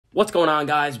What's going on,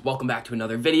 guys? Welcome back to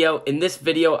another video. In this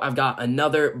video, I've got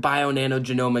another Bionano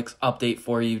Genomics update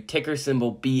for you, ticker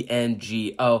symbol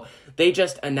BNGO. They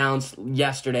just announced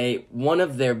yesterday one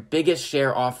of their biggest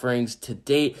share offerings to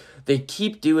date. They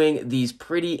keep doing these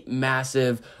pretty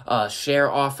massive share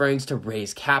offerings to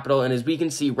raise capital. And as we can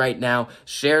see right now,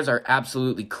 shares are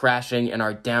absolutely crashing and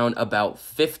are down about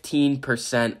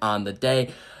 15% on the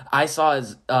day. I saw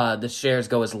the shares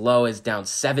go as low as down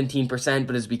 17%,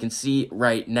 but as we can see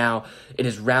right now, it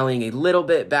is rallying a little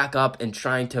bit back up and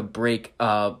trying to break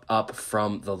up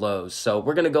from the lows. So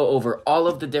we're going to go over all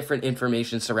of the different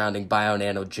information surrounding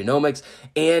Bionano Genomics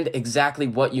and exactly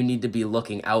what you need to be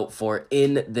looking out for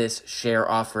in this share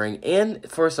offering and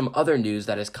for some other news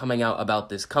that is coming out about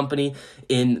this company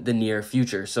in the near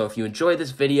future. So if you enjoy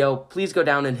this video, please go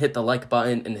down and hit the like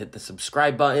button and hit the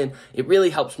subscribe button. It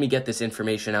really helps me get this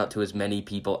information out to as many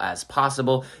people as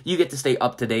possible. You get to stay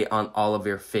up to date on all of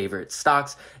your favorite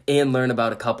stocks and learn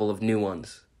about a couple of new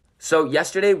ones. So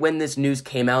yesterday when this news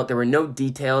came out, there were no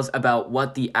details about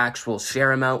what the actual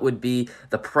share amount would be,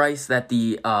 the price that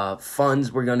the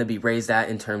funds were going to be raised at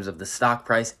in terms of the stock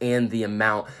price and the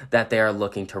amount that they are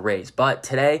looking to raise. But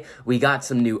today we got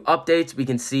some new updates. We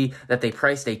can see that they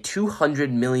priced a $200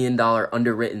 million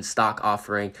underwritten stock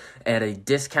offering at a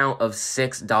discount of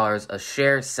 $6 a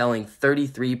share, selling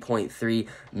 33.3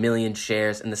 million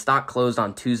shares, and the stock closed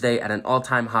on Tuesday at an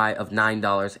all-time high of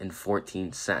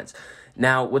 $9.14.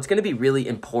 Now, what's going to be really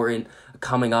important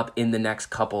coming up in the next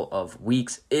couple of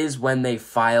weeks is when they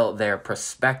file their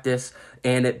prospectus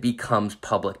and it becomes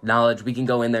public knowledge. We can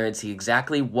go in there and see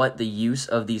exactly what the use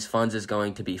of these funds is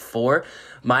going to be for.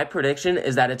 My prediction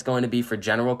is that it's going to be for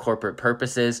general corporate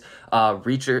purposes,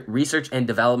 research and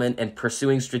development, and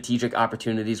pursuing strategic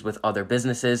opportunities with other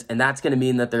businesses. And that's going to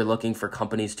mean that they're looking for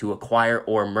companies to acquire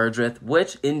or merge with,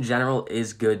 which in general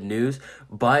is good news.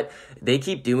 But they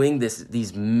keep doing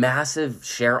these massive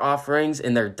share offerings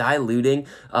and they're diluting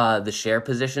the share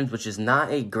positions, which is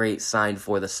not a great sign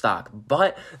for the stock.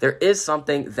 But there is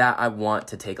something that I want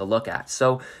to take a look at.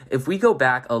 So if we go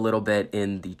back a little bit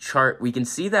in the chart, we can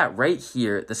see that right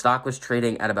here, the stock was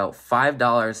trading at about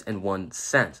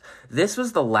 $5.01. This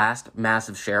was the last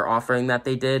massive share offering that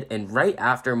they did. And right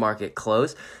after market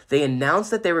close, they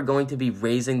announced that they were going to be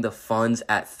raising the funds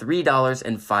at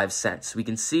 $3.05. We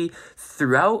can see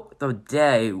throughout the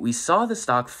day, we saw the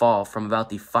stock fall from about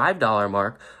the $5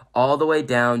 mark all the way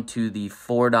down to the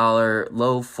 $4,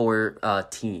 low four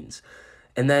teens.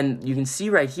 And then you can see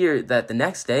right here that the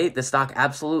next day, the stock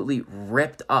absolutely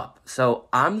ripped up. So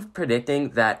I'm predicting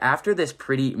that after this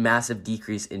pretty massive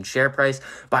decrease in share price,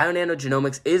 Bionano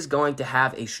Genomics is going to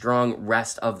have a strong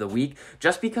rest of the week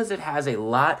just because it has a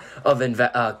lot of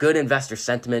good investor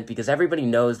sentiment, because everybody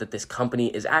knows that this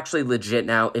company is actually legit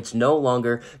now. It's no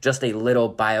longer just a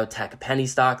little biotech penny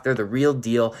stock. They're the real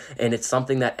deal, and it's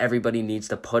something that everybody needs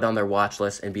to put on their watch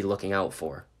list and be looking out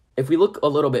for. If we look a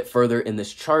little bit further in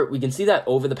this chart, we can see that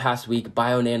over the past week,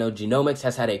 Bionano Genomics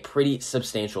has had a pretty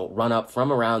substantial run up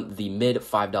from around the mid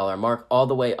 $5 mark all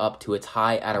the way up to its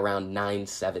high at around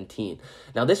 $9.17.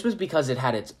 Now, this was because it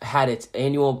had its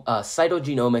annual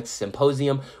cytogenomics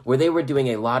symposium where they were doing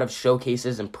a lot of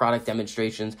showcases and product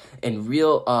demonstrations and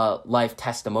real life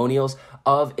testimonials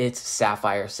of its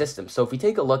saphyr system. So if we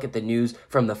take a look at the news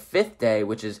from the 5th day,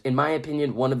 which is, in my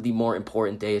opinion, one of the more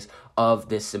important days of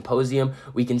this symposium,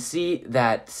 we can see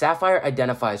that saphyr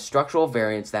identifies structural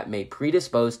variants that may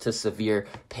predispose to severe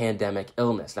pandemic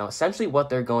illness. Now, essentially what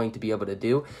they're going to be able to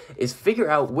do is figure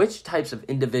out which types of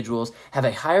individuals have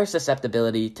a higher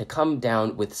susceptibility to come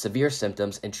down with severe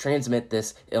symptoms and transmit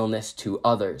this illness to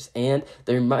others. And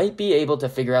they might be able to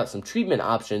figure out some treatment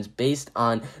options based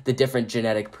on the different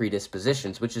genetic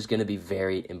predispositions, which is going to be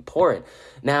very important.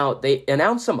 Now, they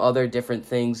announced some other different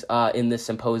things in this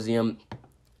symposium.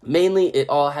 Mainly, it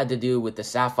all had to do with the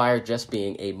saphyr just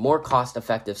being a more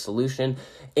cost-effective solution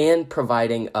and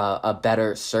providing a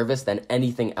better service than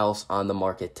anything else on the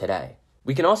market today.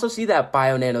 We can also see that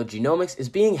Bionano Genomics is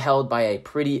being held by a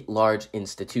pretty large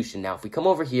institution. Now, if we come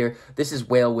over here, this is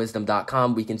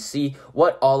whalewisdom.com. We can see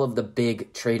what all of the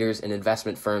big traders and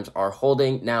investment firms are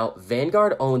holding. Now,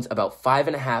 Vanguard owns about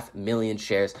 5.5 million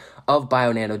shares of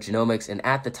Bionano Genomics, and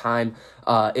at the time,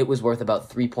 it was worth about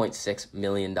 $3.6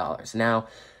 million. Now,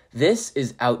 this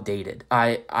is outdated.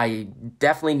 I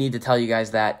definitely need to tell you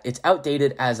guys that it's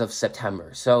outdated as of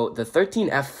September. So the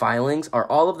 13F filings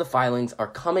all of the filings are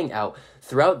coming out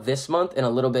throughout this month and a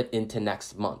little bit into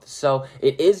next month. So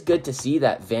it is good to see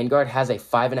that Vanguard has a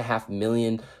 5.5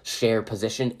 million share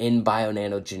position in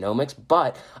Bionano Genomics,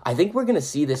 but I think we're going to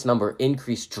see this number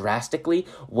increase drastically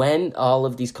when all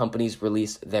of these companies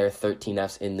release their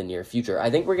 13Fs in the near future. I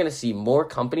think we're going to see more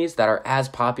companies that are as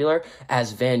popular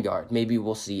as Vanguard. Maybe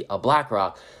we'll see a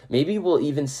BlackRock. Maybe we'll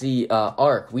even see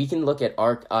ARK. We can look at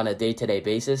ARK on a day-to-day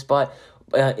basis, but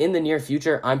in the near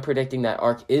future, I'm predicting that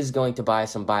ARK is going to buy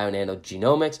some Bionano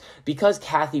Genomics because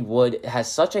Cathie Wood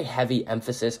has such a heavy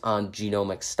emphasis on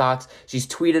genomic stocks. She's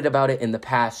tweeted about it in the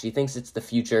past. She thinks it's the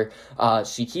future.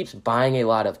 She keeps buying a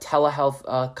lot of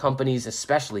telehealth companies,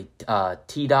 especially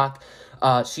TDoc.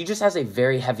 She just has a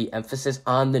very heavy emphasis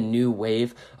on the new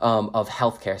wave of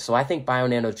healthcare. So I think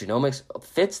Bionano Genomics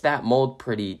fits that mold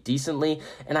pretty decently,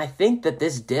 and I think that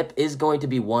this dip is going to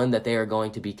be one that they are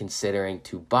going to be considering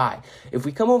to buy. If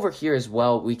we come over here as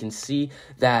well, we can see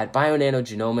that Bionano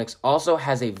Genomics also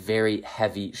has a very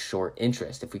heavy short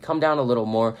interest. If we come down a little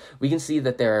more, we can see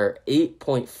that there are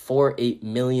 8.48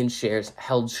 million shares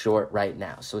held short right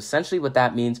now. So essentially what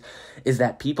that means is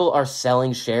that people are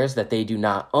selling shares that they do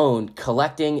not own,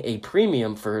 collecting a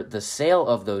premium for the sale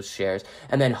of those shares,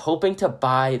 and then hoping to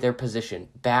buy their position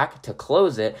back to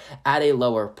close it at a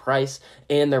lower price,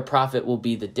 and their profit will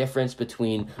be the difference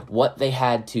between what they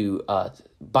had to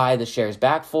buy the shares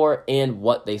back for and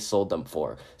what they sold them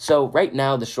for. So right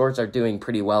now the shorts are doing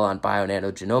pretty well on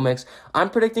Bionano Genomics. I'm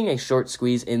predicting a short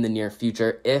squeeze in the near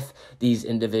future if these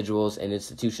individuals and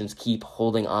institutions keep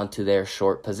holding on to their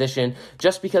short position,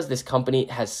 just because this company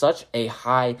has such a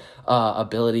high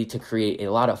ability to create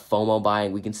a lot of FOMO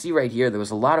buying. We can see right here there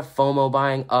was a lot of FOMO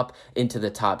buying up into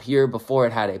the top here before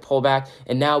it had a pullback,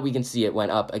 and now we can see it went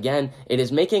up again. It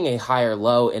is making a higher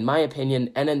low, in my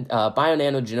opinion, and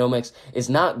Bionano Genomics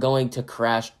is not going to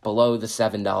crash below the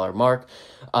 $7 mark,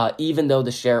 even though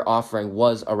the share offering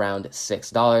was around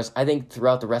 $6. I think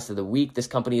throughout the rest of the week, this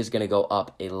company is going to go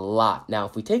up a lot. Now,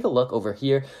 if we take a look over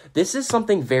here, this is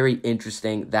something very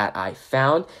interesting that I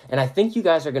found, and I think you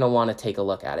guys are going to want to take a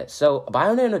look at it. So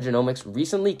Bionano Genomics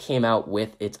recently came out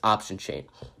with its option chain.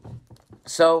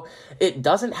 So it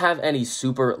doesn't have any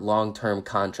super long-term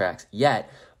contracts yet,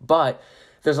 but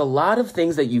there's a lot of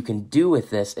things that you can do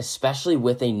with this, especially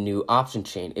with a new option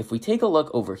chain. If we take a look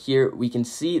over here, we can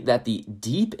see that the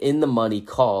deep in the money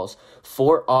calls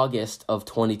for August of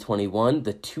 2021,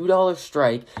 the $2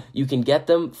 strike, you can get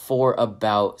them for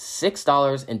about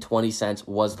 $6.20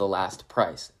 was the last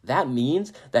price. That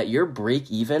means that your break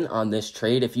even on this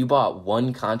trade, if you bought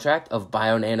one contract of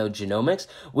Bionano Genomics,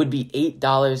 would be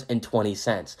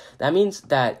 $8.20. That means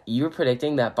that you're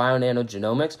predicting that Bionano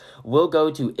Genomics will go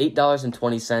to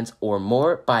 $8.20 or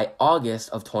more by August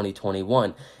of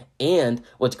 2021. And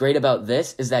what's great about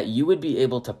this is that you would be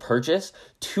able to purchase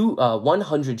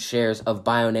 100 shares of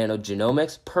Bionano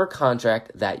Genomics per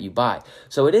contract that you buy.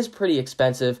 So it is pretty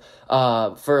expensive.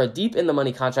 For a deep in the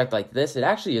money contract like this, it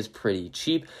actually is pretty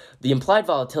cheap. The implied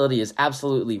volatility is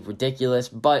absolutely ridiculous,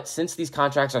 but since these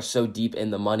contracts are so deep in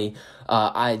the money,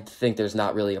 I think there's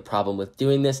not really a problem with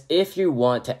doing this if you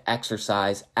want to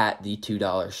exercise at the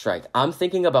 $2 strike. I'm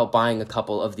thinking about buying a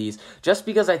couple of these just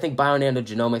because I think Bionano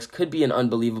Genomics could be an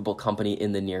unbelievable company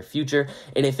in the near future,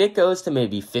 and if it goes to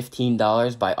maybe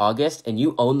 $15 by August and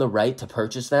you own the right to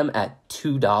purchase them at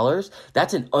 $2,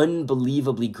 that's an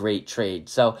unbelievably great trade.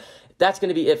 So that's going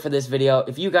to be it for this video.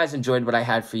 If you guys enjoyed what I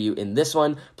had for you in this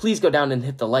one, please go down and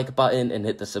hit the like button and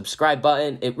hit the subscribe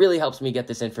button. It really helps me get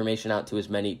this information out to as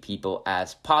many people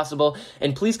as possible.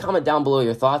 And please comment down below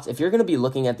your thoughts if you're going to be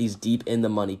looking at these deep in the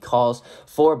money calls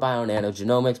for Bionano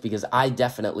Genomics, because I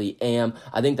definitely am.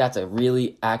 I think that's a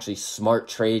really actually smart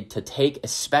trade to take,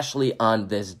 especially on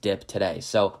this dip today.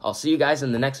 So I'll see you guys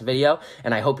in the next video,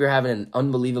 and I hope you're having an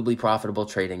unbelievably profitable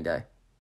trading day.